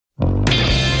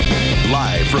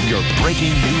Live from your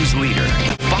breaking news leader,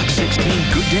 Fox 16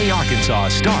 Good Day Arkansas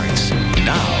starts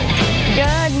now.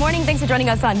 Good morning. Thanks for joining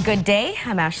us on Good Day.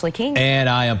 I'm Ashley King. And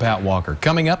I am Pat Walker.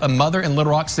 Coming up, a mother in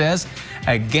Little Rock says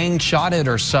a gang shot at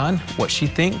her son, what she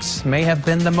thinks may have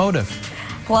been the motive.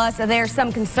 Plus, there's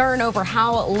some concern over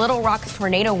how Little Rock's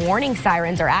tornado warning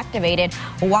sirens are activated,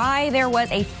 why there was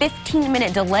a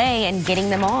 15-minute delay in getting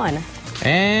them on.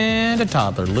 And a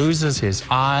toddler loses his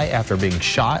eye after being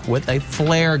shot with a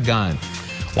flare gun.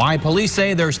 Why police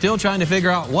say they're still trying to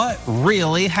figure out what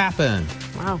really happened.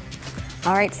 Wow.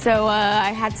 All right, so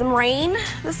I had some rain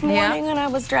this morning when I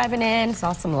was driving in.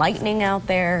 Saw some lightning out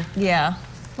there. Yeah.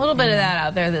 A little bit of that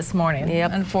out there this morning,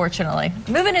 unfortunately.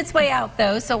 Moving its way out,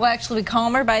 though, so we'll actually be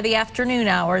calmer by the afternoon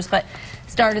hours, but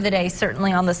start of the day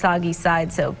certainly on the soggy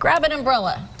side, so grab an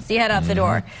umbrella as you head out the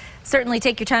door. Certainly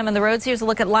take your time on the roads. Here's a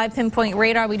look at live pinpoint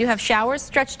radar. We do have showers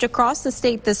stretched across the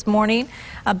state this morning.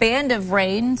 A band of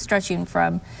rain stretching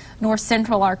from north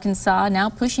central Arkansas, now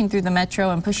pushing through the metro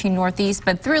and pushing northeast,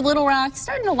 but through Little Rock,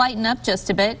 starting to lighten up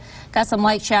just a bit. Got some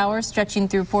light showers stretching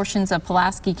through portions of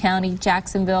Pulaski County,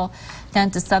 Jacksonville, down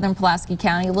to southern Pulaski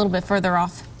County. A little bit further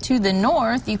off to the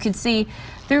north, you could see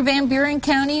through Van Buren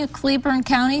County, Cleburne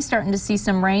County, starting to see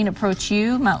some rain approach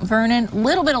you. Mount Vernon, a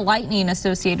little bit of lightning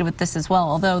associated with this as well,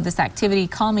 although this activity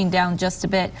calming down just a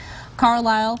bit.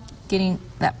 Carlisle getting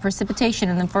that precipitation,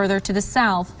 and then further to the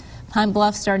south, Pine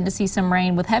Bluff starting to see some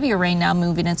rain, with heavier rain now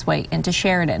moving its way into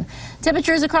Sheridan.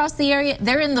 Temperatures across the area,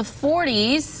 they're in the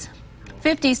 40s.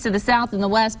 50s to the south and the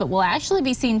west, but we'll actually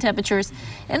be seeing temperatures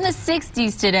in the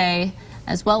 60s today,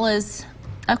 as well as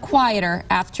a quieter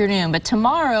afternoon. But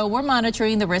tomorrow, we're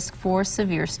monitoring the risk for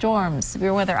severe storms.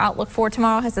 Severe weather outlook for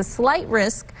tomorrow has a slight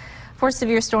risk for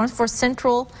severe storms for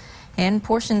central and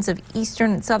portions of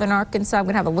eastern and southern Arkansas. I'm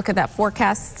going to have a look at that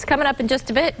forecast. It's coming up in just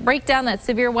a bit. Break down that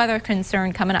severe weather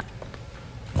concern coming up.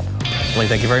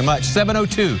 Thank you very much.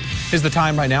 7:02 is the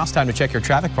time right now. It's time to check your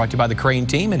traffic, brought to you by the Crane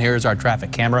team. And here's our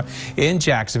traffic camera in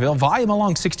Jacksonville. Volume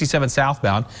along 67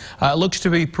 southbound looks to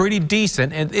be pretty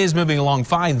decent. It is moving along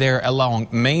fine there along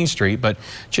Main Street, but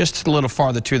just a little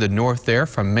farther to the north there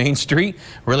from Main Street,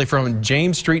 really from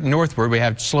James Street northward, we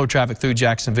have slow traffic through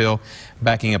Jacksonville,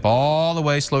 backing up all the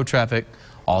way, slow traffic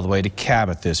all the way to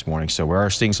Cabot this morning. So we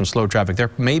are seeing some slow traffic. There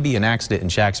may be an accident in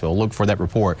Jacksonville. Look for that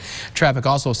report. Traffic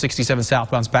also 67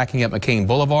 southbound backing up McCain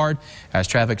Boulevard as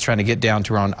traffic's trying to get down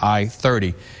to around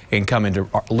I-30 and come into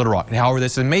Little Rock. However,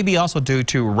 this is maybe also due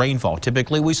to rainfall.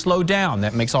 Typically we slow down.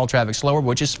 That makes all traffic slower,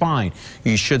 which is fine.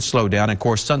 You should slow down. And of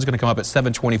course, sun's going to come up at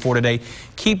 7:24 today.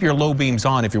 Keep your low beams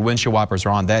on if your windshield wipers are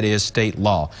on. That is state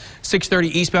law.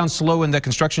 630 eastbound slow in the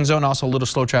construction zone. Also a little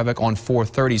slow traffic on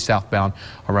 430 southbound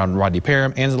around Rodney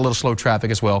Parham, and a little slow traffic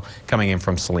as well coming in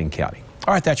from Saline County.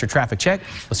 All right, that's your traffic check.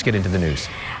 Let's get into the news.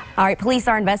 All right, police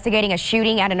are investigating a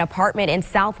shooting at an apartment in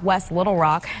southwest Little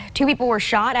Rock. 2 people were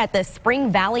shot at the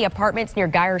Spring Valley Apartments near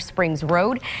Geyer Springs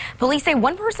Road. Police say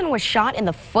one person was shot in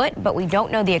the foot, but we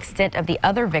don't know the extent of the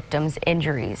other victim's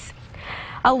injuries.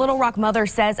 A Little Rock mother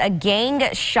says a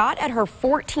gang shot at her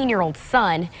 14-year-old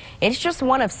son. It's just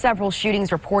one of several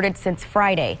shootings reported since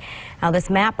Friday. Now, this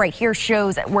map right here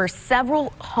shows where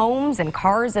several homes and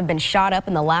cars have been shot up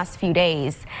in the last few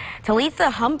days.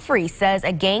 Talitha Humphrey says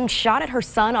a gang shot at her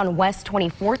son on West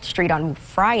 24th Street on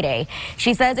Friday.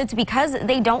 She says it's because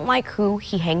they don't like who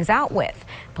he hangs out with.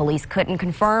 Police couldn't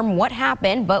confirm what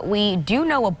happened, but we do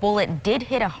know a bullet did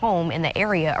hit a home in the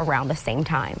area around the same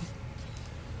time.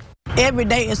 Every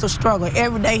day it's a struggle.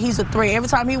 Every day he's a threat. Every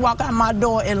time he walk out my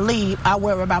door and leave, I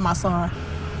worry about my son.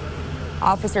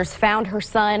 Officers found her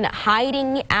son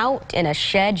hiding out in a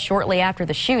shed shortly after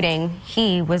the shooting.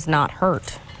 He was not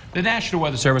hurt. The National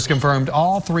Weather Service confirmed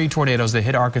all 3 tornadoes that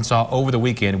hit Arkansas over the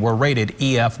weekend were rated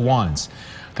EF1s.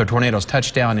 The tornadoes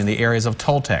touched down in the areas of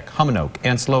Toltec, Humanoak,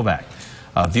 and Slovak.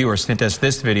 A viewer sent us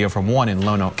this video from one in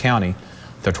Lonoke County.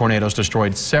 The tornadoes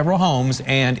destroyed several homes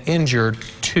and injured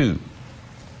 2.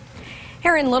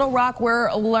 Here in Little Rock,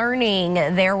 we're learning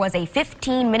there was a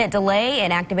 15-minute delay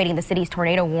in activating the city's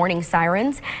tornado warning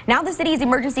sirens. Now the city's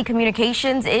emergency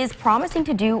communications is promising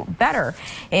to do better.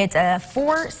 It's a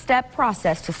 4-step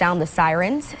process to sound the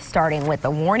sirens, starting with the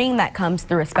warning that comes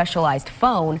through a specialized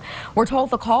phone. We're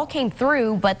told the call came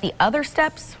through, but the other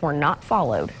steps were not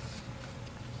followed.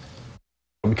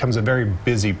 It becomes a very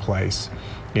busy place,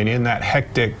 and in that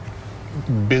hectic,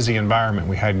 busy environment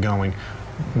we had going,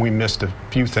 we missed a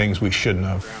few things we shouldn't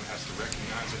have.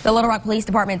 The Little Rock Police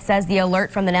Department says the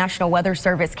alert from the National Weather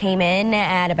Service came in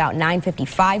at about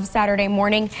 9:55 Saturday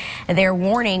morning. Their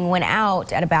warning went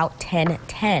out at about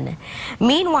 10:10.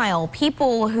 Meanwhile,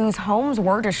 people whose homes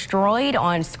were destroyed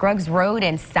on Scruggs Road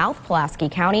in South Pulaski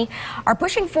County are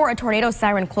pushing for a tornado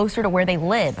siren closer to where they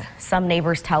live. Some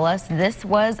neighbors tell us this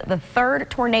was the third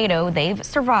tornado they've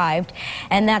survived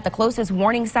and that the closest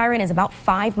warning siren is about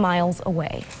 5 miles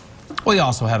away. We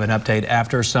also have an update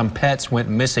after some pets went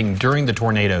missing during the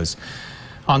tornadoes.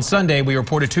 On Sunday, we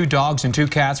reported 2 dogs and 2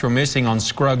 cats were missing on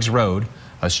Scruggs Road.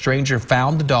 A stranger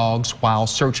found the dogs while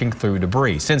searching through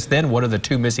debris. Since then, one of the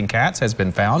 2 missing cats has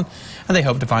been found, and they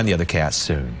hope to find the other cats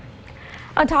soon.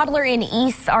 A toddler in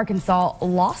East Arkansas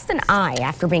lost an eye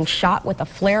after being shot with a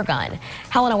flare gun.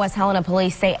 Helena, West Helena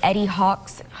police say Eddie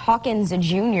Hawkins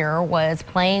Jr. was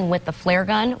playing with the flare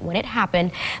gun when it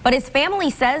happened, but his family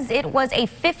says it was a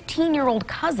 15-year-old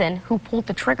cousin who pulled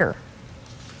the trigger.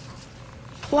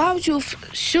 Why would you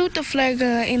shoot the flare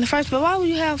gun in the first place? Why would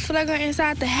you have a flare gun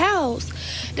inside the house?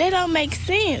 That don't make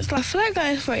sense. Like, flare gun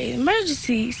is for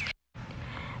emergencies.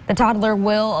 The toddler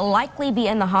will likely be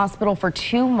in the hospital for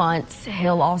 2 months.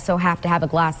 He'll also have to have a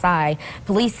glass eye.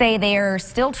 Police say they're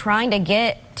still trying to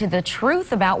get to the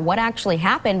truth about what actually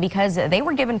happened because they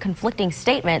were given conflicting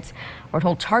statements. We're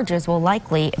told charges will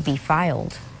likely be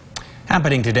filed.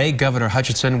 Happening today, Governor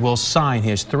Hutchinson will sign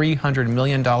his $300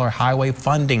 million highway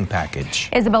funding package.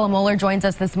 Isabella Mueller joins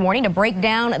us this morning to break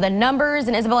down the numbers.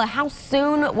 And Isabella, how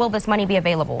soon will this money be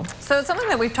available? So it's something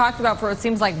that we've talked about for what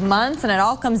seems like months, and it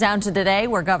all comes down to today,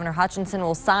 where Governor Hutchinson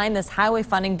will sign this highway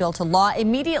funding bill to law.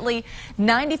 Immediately,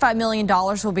 $95 million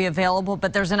will be available,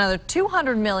 but there's another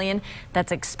 $200 million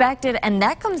that's expected, and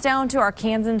that comes down to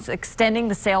Arkansans extending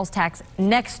the sales tax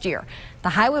next year. The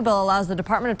highway bill allows the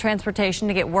Department of Transportation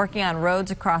to get working on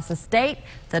roads across the state.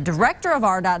 The director of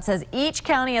RDOT says each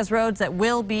county has roads that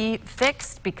will be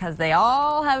fixed because they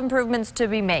all have improvements to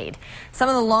be made. Some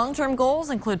of the long-term goals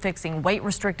include fixing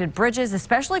weight-restricted bridges,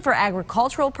 especially for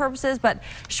agricultural purposes, but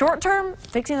short-term,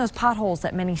 fixing those potholes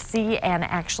that many see and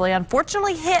actually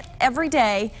unfortunately hit every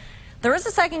day. There is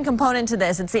a second component to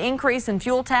this. It's the increase in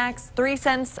fuel tax, 3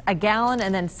 cents a gallon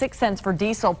and then 6 cents for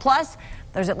diesel. Plus,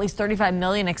 there's at least $35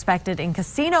 million expected in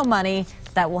casino money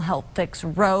that will help fix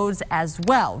roads as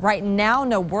well. Right now,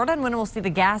 no word on when we'll see the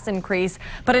gas increase,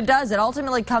 but it does. It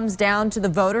ultimately comes down to the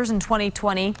voters in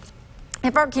 2020.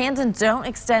 If Arkansans don't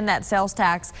extend that sales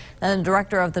tax, then the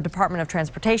director of the Department of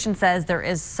Transportation says there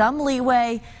is some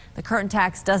leeway. The current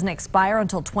tax doesn't expire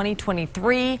until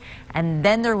 2023, and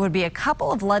then there would be a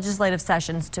couple of legislative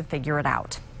sessions to figure it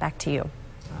out. Back to you.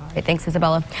 Okay, thanks,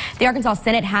 Isabella. The Arkansas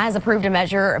Senate has approved a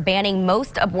measure banning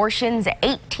most abortions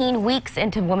 18 weeks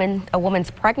into a woman's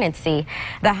pregnancy.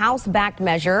 The House-backed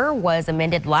measure was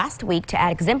amended last week to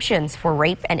add exemptions for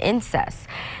rape and incest.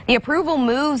 The approval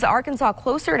moves Arkansas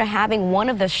closer to having one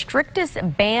of the strictest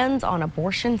bans on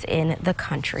abortions in the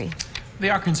country. The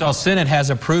Arkansas Senate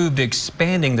has approved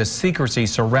expanding the secrecy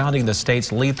surrounding the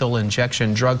state's lethal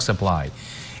injection drug supply.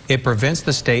 It prevents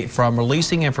the state from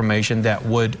releasing information that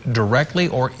would directly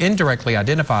or indirectly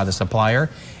identify the supplier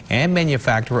and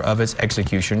manufacturer of its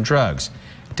execution drugs.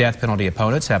 Death penalty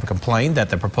opponents have complained that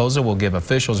the proposal will give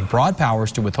officials broad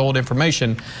powers to withhold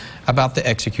information about the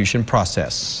execution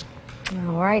process.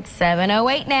 All right,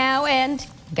 7:08 now, and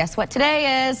guess what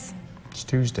today is? It's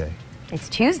Tuesday. It's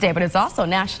Tuesday, but it's also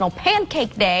National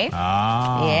Pancake Day.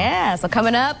 Yeah, so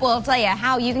coming up, we'll tell you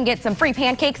how you can get some free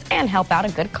pancakes and help out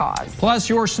a good cause. Plus,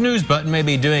 your snooze button may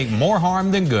be doing more harm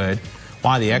than good.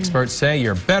 Why the experts say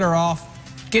you're better off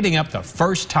getting up the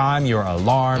first time your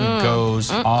alarm goes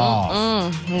off.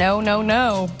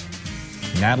 No.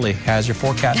 Natalie has your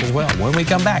forecast as well when we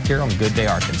come back here on Good Day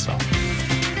Arkansas.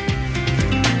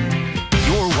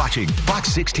 You're watching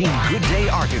Fox 16 Good Day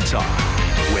Arkansas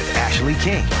with Ashley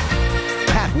King,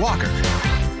 Pat Walker,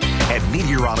 and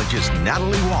meteorologist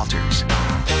Natalie Walters.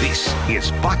 This is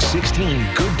Fox 16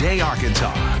 Good Day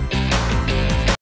Arkansas.